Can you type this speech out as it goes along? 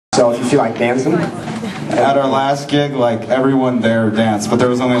So if you feel like dancing. At our last gig, like, everyone there danced, but there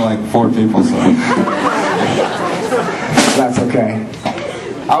was only like 4 people, so. That's okay.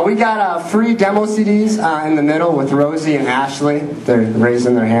 We got free demo CDs in the middle with Rosie and Ashley. They're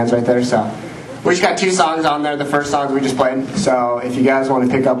raising their hands right there, so. We just got 2 songs on there, the first songs we just played. So if you guys want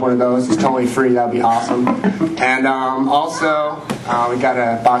to pick up one of those, it's totally free, that'd be awesome. And also, we got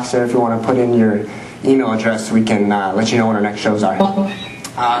a box there if you want to put in your email address so we can let you know when our next shows are.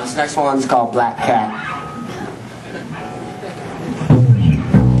 This next one's called Black Cat.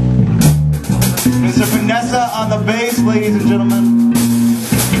 Mr. Vanessa on the bass, ladies and gentlemen.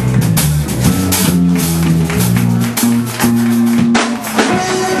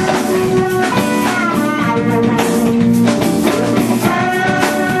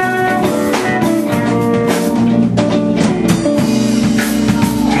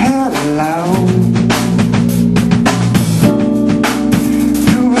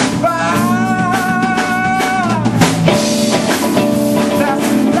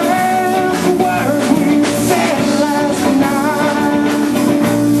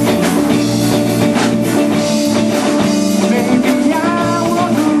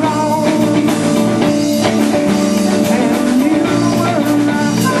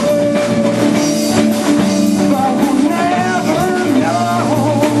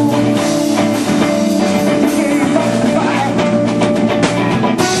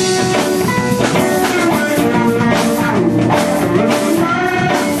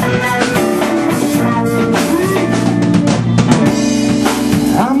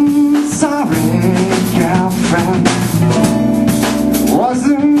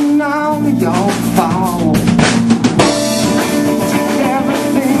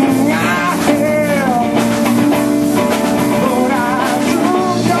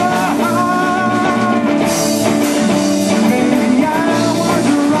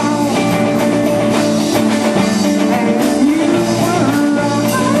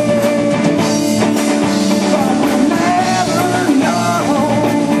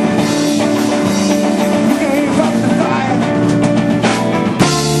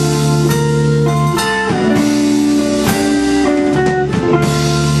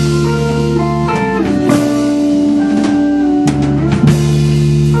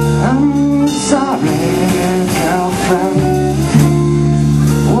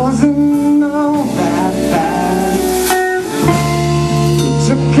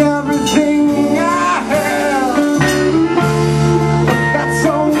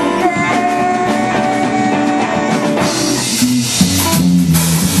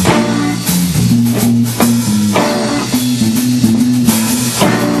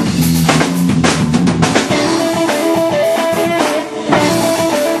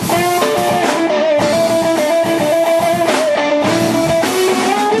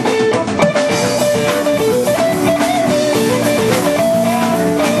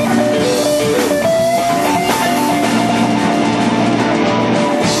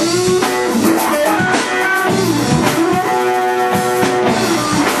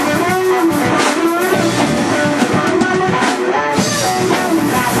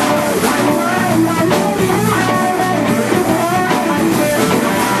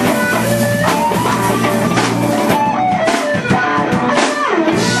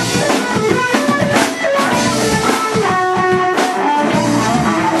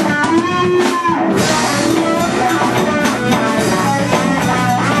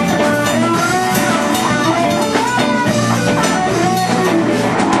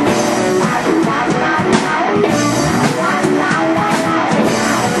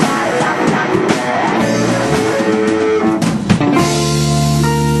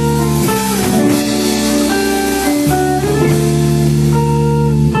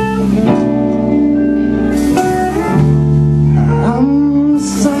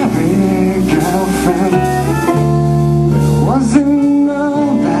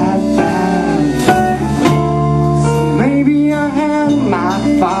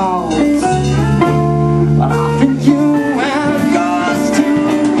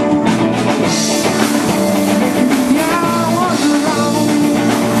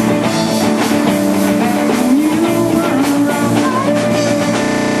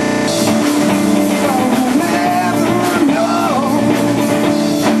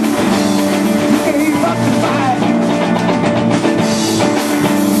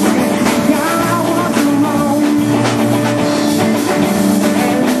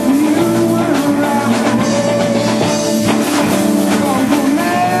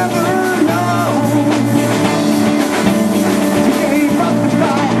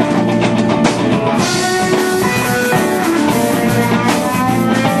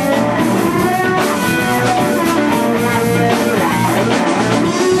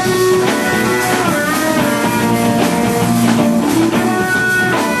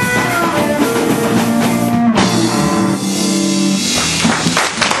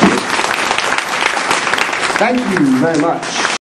 Thank you very much.